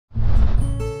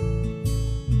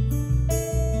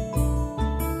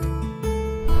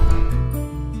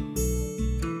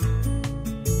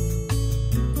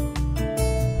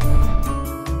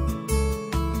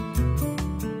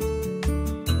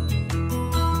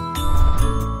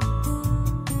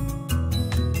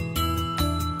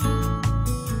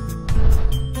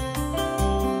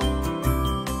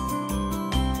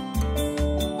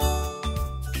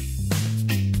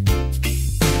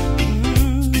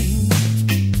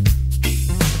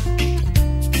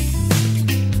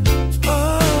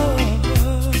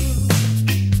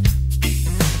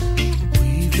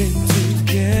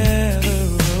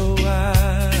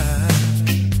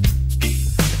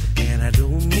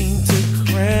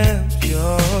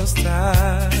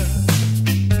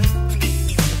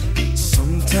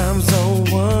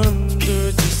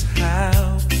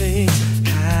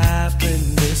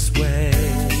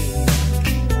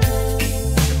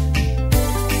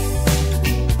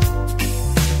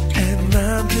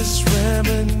just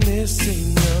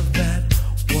reminiscing of that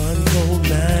one cold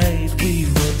night we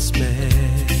once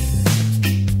met.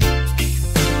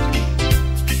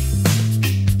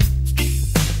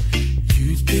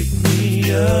 You picked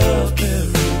me up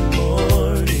every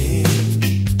morning,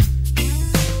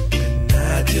 and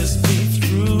I'd just be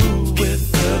through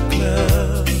with the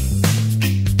club.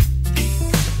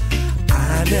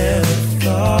 I never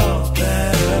thought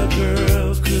that a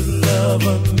girl could love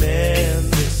a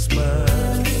man this much.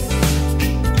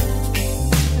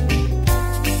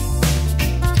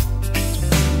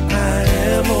 I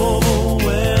am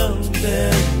overwhelmed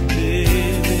and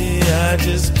baby, I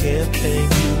just can't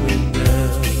thank you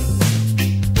enough.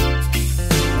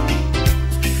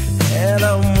 And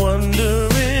I'm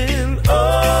wondering,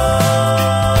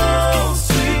 oh,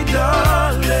 sweet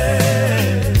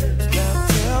darling, now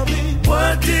tell me,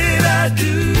 what did I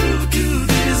do to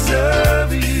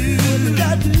deserve you? What did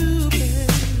I do,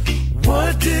 babe?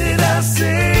 What did I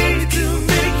say to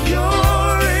make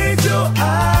your angel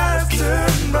eyes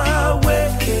turn my way?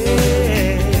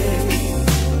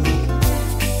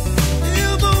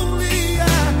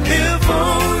 If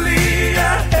only I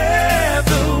had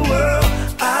the world,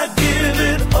 I'd give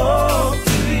it all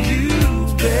to you,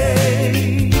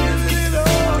 babe.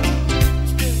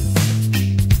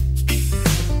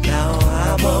 Now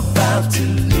I'm about to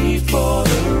leave for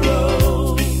the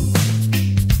road.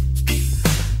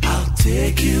 I'll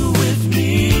take you with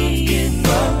me in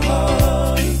my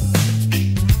heart,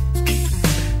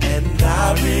 and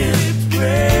I really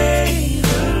pray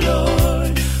the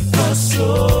Lord for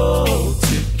soul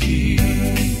to keep.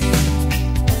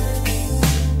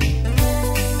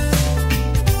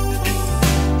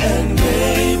 And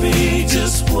maybe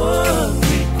just one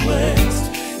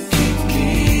request, keep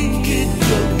me in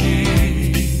your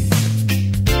need.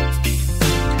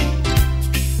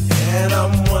 And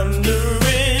I'm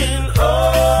wondering,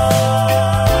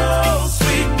 oh,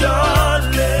 sweet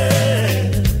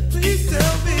darling, please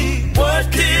tell me, what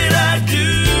did I do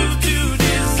to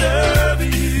deserve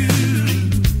you?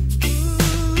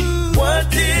 What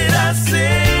did I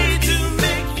say